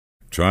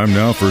Time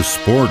now for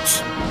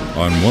sports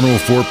on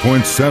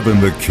 104.7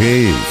 The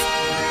Cave.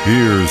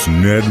 Here's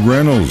Ned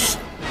Reynolds.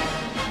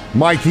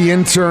 Mike, the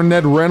intern,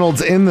 Ned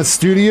Reynolds in the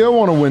studio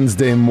on a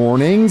Wednesday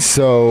morning.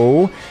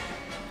 So,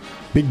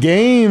 big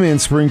game in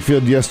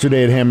Springfield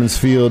yesterday at Hammons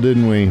Field,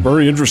 didn't we?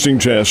 Very interesting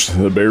test.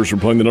 The Bears are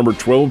playing the number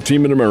 12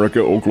 team in America,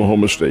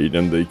 Oklahoma State,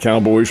 and the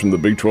Cowboys from the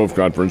Big 12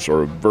 Conference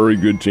are a very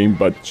good team,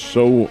 but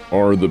so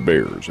are the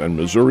Bears. And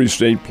Missouri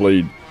State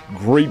played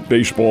great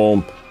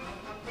baseball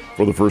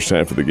for the first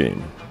half of the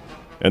game.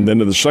 And then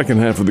in the second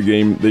half of the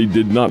game, they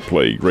did not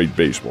play great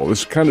baseball. This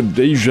is kind of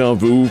deja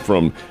vu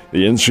from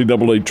the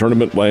NCAA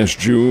tournament last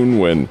June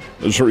when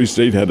Missouri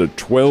State had a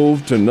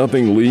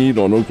 12-0 lead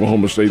on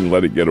Oklahoma State and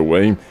let it get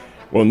away.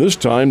 Well, this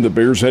time, the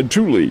Bears had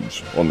two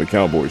leads on the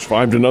Cowboys,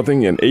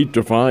 5-0 and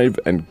 8-5,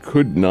 and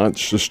could not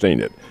sustain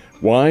it.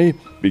 Why?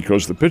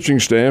 Because the pitching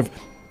staff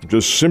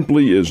just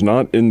simply is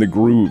not in the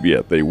groove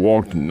yet. They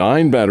walked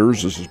 9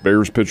 batters, this is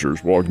Bears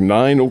pitchers, walked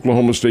 9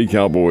 Oklahoma State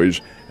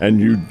Cowboys, and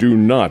you do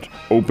not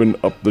open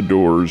up the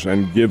doors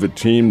and give a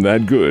team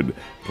that good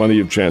plenty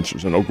of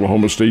chances. And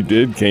Oklahoma State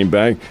did, came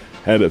back,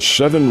 had a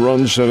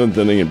 7-run 7th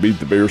inning and beat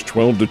the Bears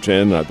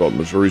 12-10. I thought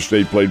Missouri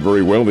State played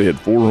very well. They had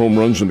 4 home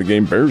runs in the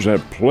game. Bears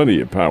have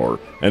plenty of power,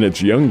 and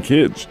it's young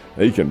kids.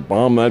 They can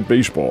bomb that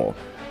baseball.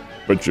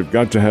 But you've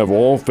got to have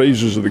all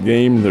phases of the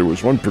game. There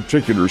was one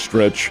particular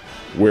stretch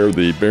where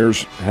the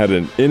Bears had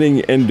an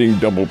inning-ending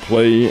double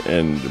play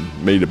and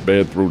made a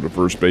bad throw to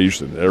first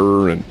base, an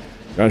error, and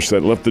gosh,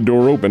 that left the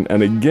door open.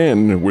 And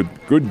again, with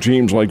good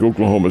teams like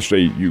Oklahoma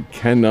State, you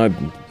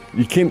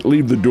can't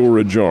leave the door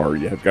ajar.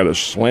 You've got to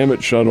slam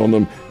it shut on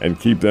them and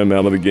keep them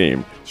out of the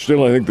game.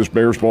 Still, I think this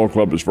Bears ball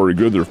club is very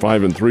good. They're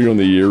 5-3 on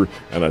the year,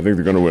 and I think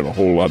they're going to win a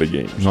whole lot of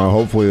games. Well,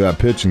 hopefully that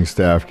pitching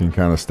staff can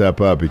kind of step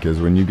up, because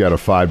when you got a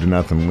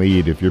 5-0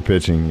 lead, if your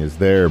pitching is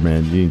there,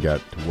 man, you ain't got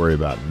to worry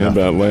about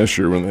nothing. How about last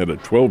year when they had a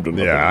 12-0?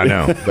 Yeah, I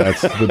know.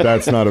 But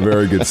that's not a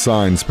very good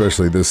sign,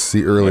 especially this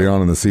early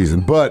on in the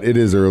season. But it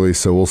is early,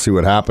 so we'll see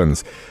what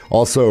happens.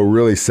 Also, a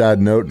really sad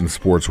note in the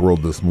sports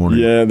world this morning.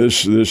 Yeah,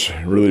 this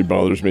really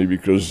bothers me,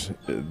 because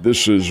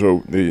this is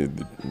the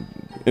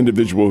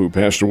individual who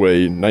passed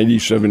away,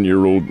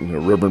 97-year-old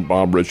Reverend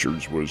Bob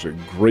Richards, was a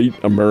great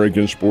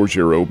American sports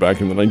hero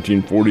back in the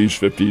 1940s,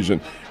 50s, and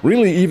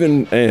really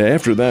even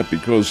after that,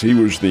 because he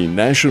was the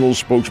national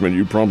spokesman.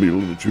 You're probably a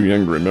little too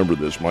young to remember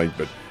this, Mike,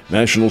 but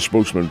national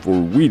spokesman for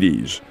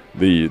Wheaties,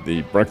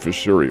 the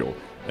breakfast cereal,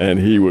 and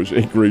he was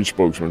a great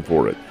spokesman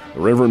for it.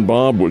 The Reverend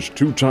Bob was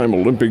 2-time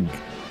Olympic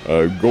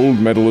gold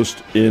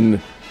medalist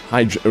in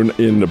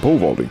the pole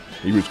vaulting.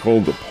 He was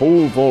called the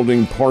pole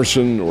vaulting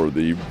parson, or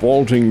the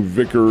vaulting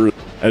vicar,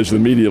 as the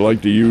media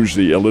like to use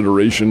the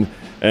alliteration.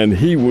 And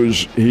he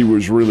was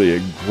really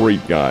a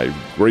great guy,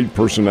 great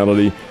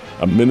personality,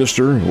 a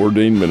minister,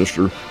 ordained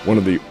minister, one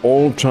of the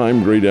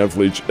all-time great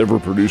athletes ever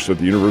produced at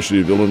the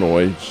University of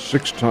Illinois,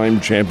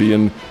 6-time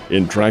champion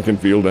in track and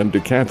field and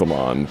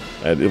decathlon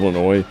at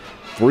Illinois,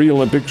 3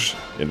 Olympics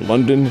in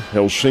London,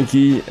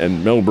 Helsinki,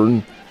 and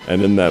Melbourne.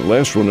 And in that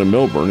last one in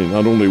Melbourne, he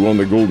not only won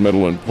the gold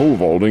medal in pole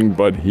vaulting,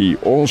 but he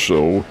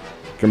also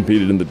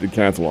competed in the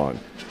decathlon.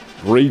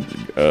 Great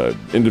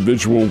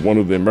individual, one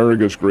of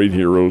America's great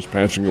heroes,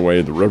 passing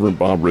away, the Reverend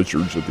Bob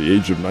Richards at the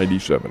age of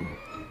 97.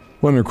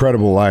 What an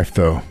incredible life,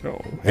 though.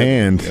 Oh,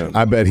 and yeah.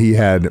 I bet he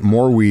had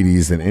more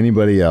Wheaties than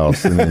anybody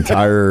else in the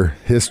entire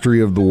history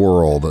of the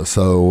world.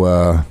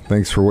 So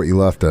thanks for what you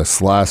left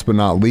us. Last but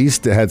not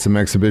least, it had some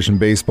exhibition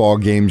baseball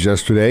games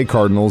yesterday.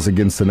 Cardinals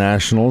against the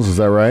Nationals. Is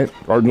that right?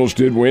 Cardinals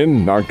did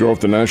win, knocked off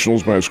the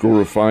Nationals by a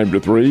score of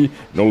 5-3.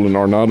 Nolan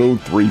Arenado,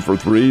 3 for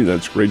 3.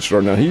 That's a great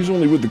start. Now, he's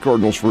only with the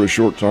Cardinals for a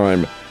short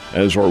time,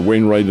 as are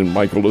Wainwright and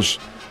Michaelis.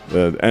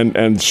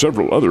 And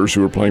several others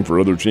who are playing for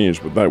other teams.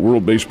 But that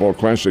World Baseball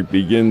Classic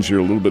begins here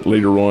a little bit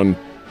later on.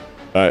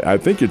 I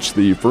think it's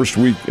the first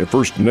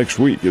next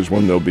week is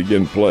when they'll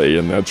begin play,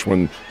 and that's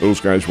when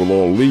those guys will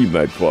all leave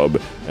that club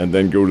and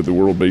then go to the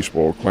World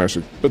Baseball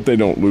Classic. But they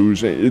don't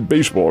lose.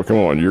 Baseball, come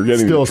on, you're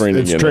getting the training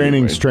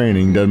in. It's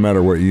training. Doesn't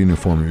matter what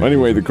uniform you're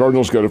Anyway, in. the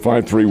Cardinals got a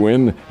 5-3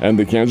 win, and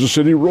the Kansas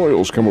City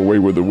Royals come away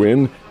with the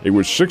win. It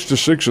was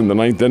 6-6 in the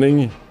 9th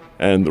inning.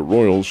 And the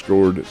Royals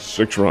scored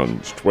 6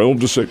 runs.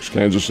 12-6,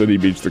 Kansas City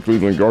beats the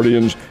Cleveland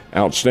Guardians.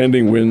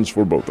 Outstanding wins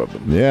for both of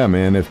them. Yeah,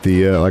 man. If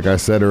like I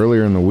said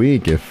earlier in the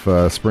week, if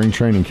spring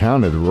training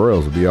counted, the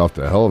Royals would be off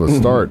to a hell of a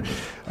start.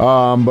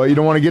 But you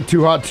don't want to get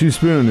too hot, too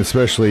soon,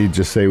 especially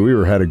just say we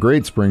had a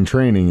great spring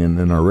training and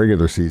then our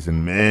regular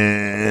season.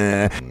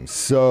 Meh.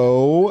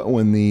 So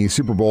when the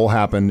Super Bowl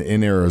happened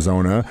in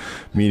Arizona,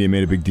 media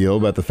made a big deal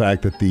about the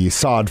fact that the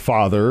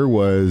Sodfather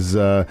was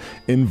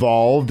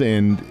involved,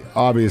 and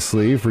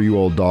obviously for you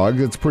old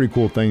dogs, it's a pretty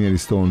cool thing that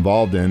he's still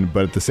involved in.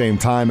 But at the same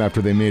time,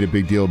 after they made a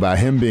big deal about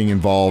him being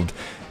involved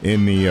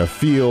in the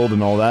field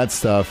and all that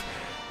stuff,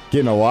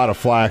 getting a lot of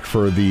flack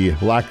for the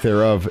lack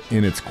thereof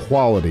in its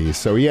quality.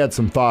 So he had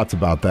some thoughts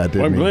about that,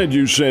 didn't he? I'm glad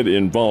you said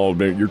involved.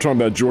 You're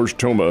talking about George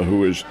Toma,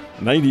 who is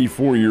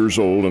 94 years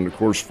old, and of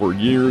course for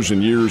years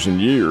and years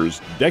and years,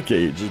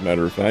 decades as a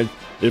matter of fact,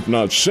 if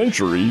not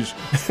centuries,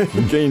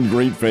 gained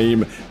great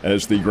fame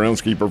as the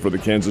groundskeeper for the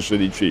Kansas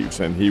City Chiefs,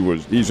 and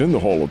he's in the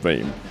Hall of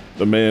Fame.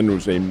 The man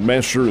was a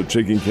master at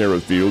taking care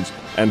of fields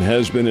and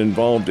has been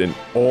involved in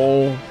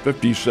all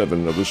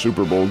 57 of the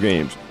Super Bowl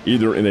games,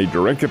 either in a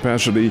direct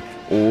capacity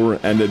or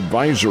an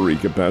advisory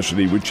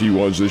capacity, which he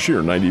was this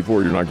year.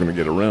 94, you're not going to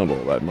get around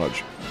all that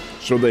much.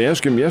 So they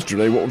asked him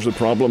yesterday what was the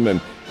problem,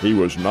 and he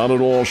was not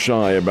at all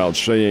shy about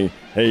saying,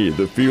 hey,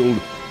 the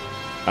field,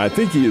 I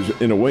think he is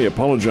in a way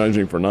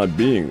apologizing for not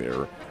being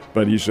there,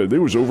 but he said it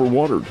was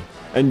overwatered,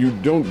 and you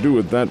don't do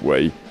it that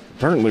way.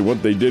 Apparently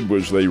what they did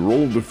was they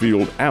rolled the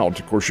field out.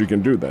 Of course, you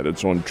can do that.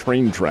 It's on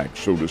train tracks,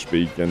 so to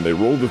speak. And they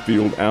rolled the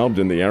field out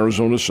in the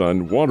Arizona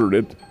sun, watered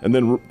it, and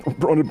then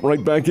brought it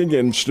right back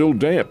again, still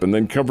damp, and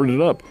then covered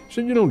it up. He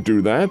said, you don't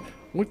do that.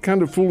 What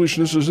kind of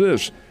foolishness is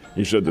this?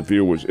 He said the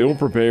field was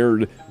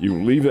ill-prepared. You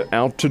leave it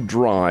out to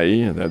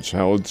dry. That's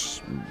how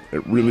it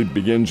really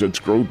begins its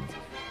growth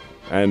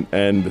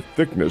and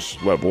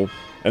thickness level.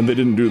 And they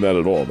didn't do that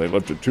at all. They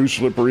left it too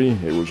slippery.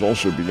 It was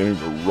also beginning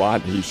to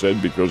rot, he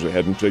said, because they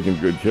hadn't taken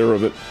good care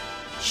of it.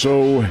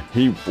 So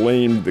he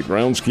blamed the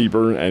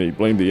groundskeeper and he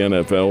blamed the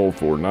NFL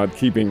for not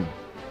keeping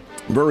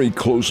very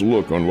close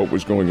look on what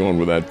was going on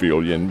with that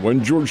field. And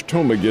when George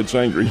Toma gets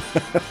angry,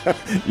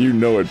 you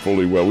know it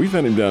fully well. We've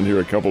had him down here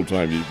a couple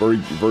times. He's a very,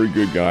 very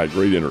good guy.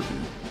 Great interview.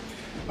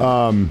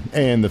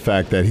 And the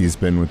fact that he's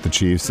been with the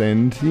Chiefs.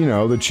 And, you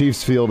know, the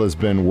Chiefs field has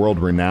been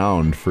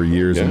world-renowned for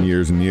years and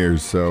years and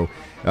years. So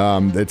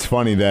it's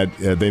funny that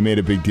they made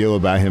a big deal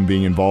about him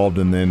being involved,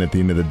 and then at the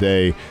end of the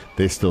day,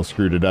 they still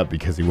screwed it up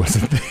because he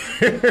wasn't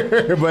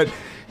there. But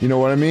you know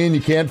what I mean?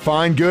 You can't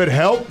find good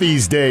help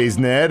these days,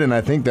 Ned, and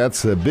I think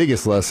that's the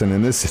biggest lesson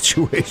in this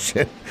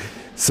situation.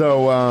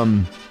 So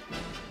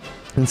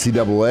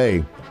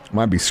NCAA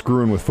might be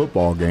screwing with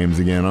football games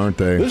again, aren't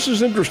they? This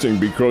is interesting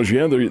because,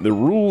 the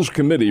Rules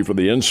Committee for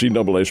the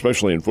NCAA,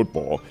 especially in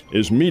football,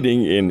 is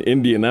meeting in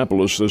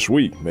Indianapolis this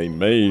week.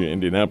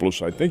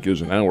 Indianapolis, I think,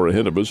 is an hour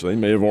ahead of us. They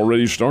may have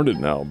already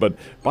started now. But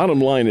bottom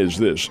line is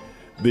this.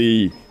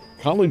 The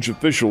college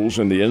officials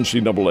in the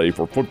NCAA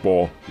for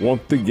football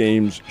want the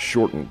games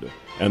shortened.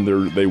 And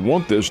they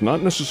want this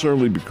not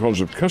necessarily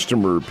because of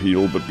customer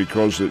appeal, but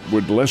because it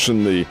would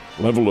lessen the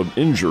level of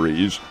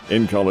injuries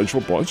in college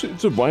football.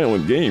 It's a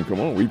violent game. Come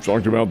on, we've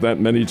talked about that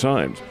many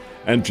times.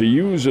 And to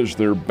use as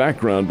their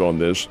background on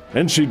this,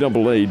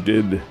 NCAA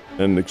did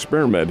an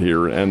experiment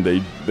here, and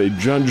they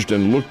judged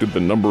and looked at the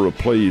number of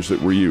plays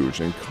that were used.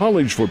 In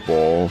college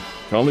football,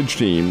 college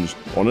teams,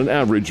 on an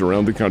average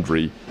around the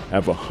country,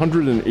 have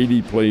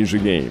 180 plays a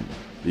game.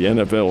 The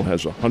NFL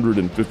has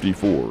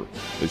 154.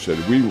 They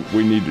said,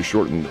 we need to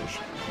shorten this.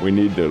 We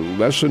need to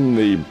lessen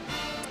the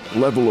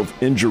level of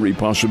injury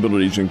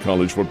possibilities in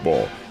college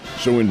football.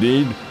 So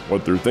indeed,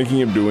 what they're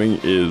thinking of doing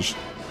is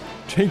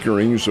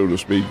tinkering, so to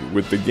speak,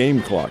 with the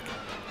game clock.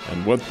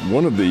 And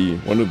one of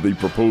the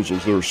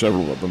proposals, there are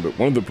several of them, but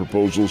one of the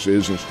proposals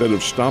is instead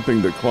of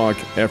stopping the clock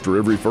after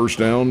every first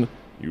down,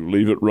 you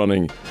leave it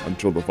running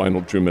until the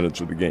final 2 minutes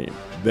of the game.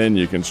 Then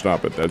you can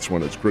stop it. That's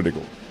when it's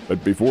critical.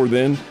 But before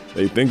then,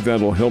 they think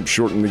that'll help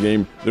shorten the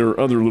game. There are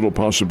other little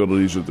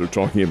possibilities that they're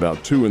talking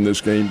about, too, in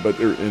this game, but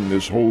in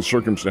this whole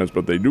circumstance.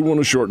 But they do want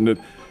to shorten it,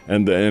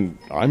 and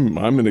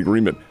I'm in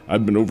agreement.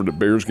 I've been over to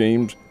Bears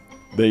games.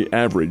 They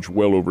average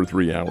well over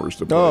 3 hours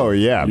to play. Oh,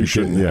 yeah. You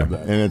shouldn't have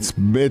that. And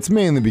it's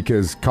mainly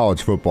because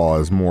college football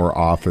is more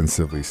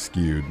offensively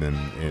skewed than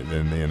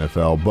the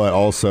NFL, but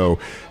also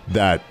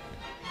that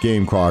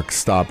game clock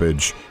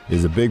stoppage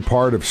is a big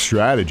part of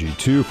strategy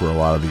too for a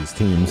lot of these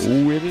teams.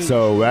 Oh, it is.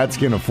 So that's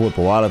going to flip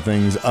a lot of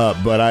things up.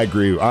 But I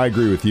agree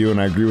with you,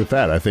 and I agree with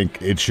that. I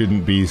think it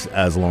shouldn't be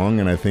as long,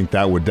 and I think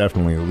that would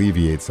definitely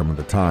alleviate some of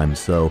the time.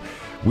 So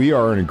we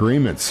are in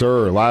agreement,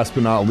 sir. Last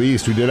but not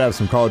least, we did have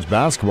some college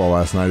basketball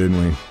last night,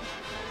 didn't we?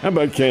 How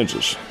about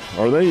Kansas?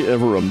 Are they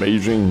ever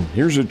amazing?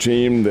 Here's a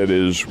team that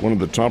is one of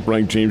the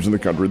top-ranked teams in the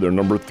country. They're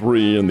number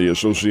 3 in the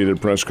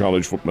Associated Press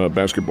college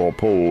basketball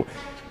poll.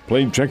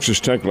 Played Texas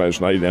Tech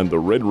last night, and the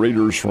Red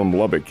Raiders from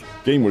Lubbock.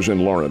 Game was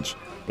in Lawrence,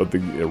 but the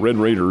Red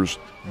Raiders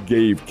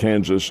gave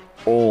Kansas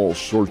all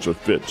sorts of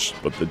fits.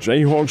 But the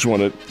Jayhawks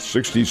won it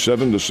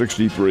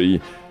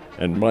 67-63.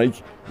 And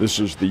Mike, this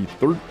is the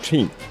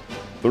 13th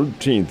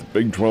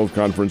Big 12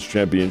 Conference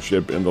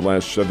championship in the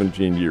last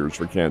 17 years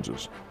for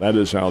Kansas. That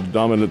is how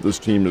dominant this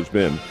team has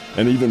been.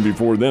 And even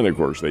before then, of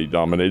course, they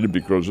dominated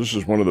because this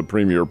is one of the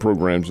premier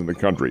programs in the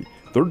country.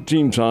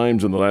 13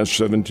 times in the last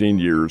 17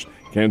 years,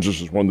 Kansas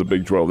has won the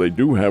Big 12. They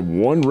do have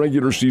one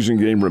regular season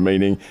game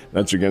remaining.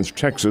 That's against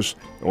Texas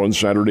on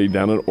Saturday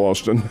down in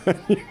Austin.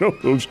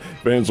 Those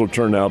fans will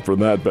turn out for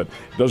that, but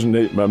it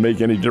doesn't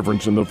make any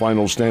difference in the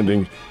final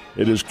standings.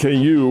 It is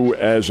KU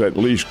as at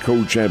least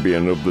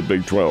co-champion of the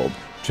Big 12.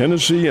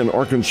 Tennessee and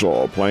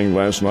Arkansas playing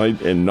last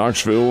night in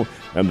Knoxville,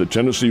 and the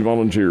Tennessee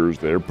Volunteers,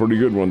 they're pretty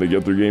good when they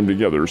get their game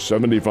together,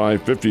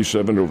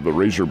 75-57 over the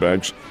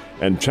Razorbacks.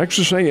 And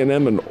Texas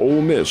A&M and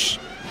Ole Miss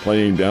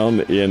playing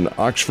down in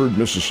Oxford,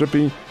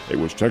 Mississippi. It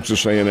was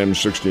Texas A&M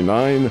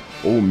 69,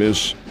 Ole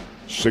Miss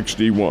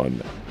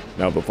 61.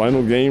 Now, the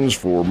final games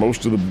for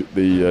most of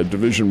the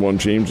Division I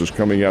teams is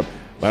coming up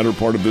latter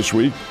part of this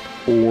week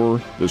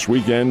or this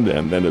weekend,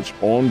 and then it's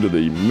on to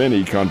the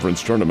many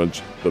conference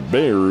tournaments. The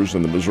Bears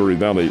in the Missouri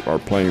Valley are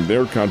playing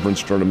their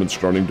conference tournament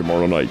starting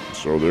tomorrow night,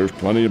 so there's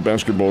plenty of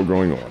basketball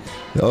going on.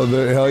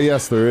 Hell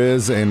yes, there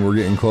is, and we're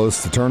getting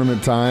close to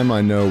tournament time.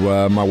 I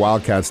know my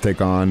Wildcats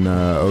take on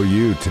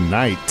OU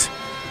tonight.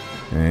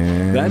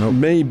 And that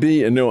may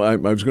be, and no, I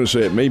was going to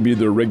say it may be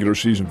their regular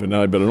season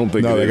finale, but I don't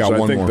think it is.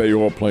 I think they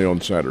all play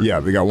on Saturday. Yeah,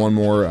 they got one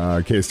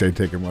more. K-State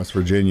taking West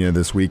Virginia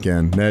this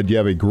weekend. Ned, you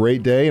have a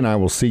great day, and I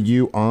will see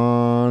you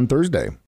on Thursday.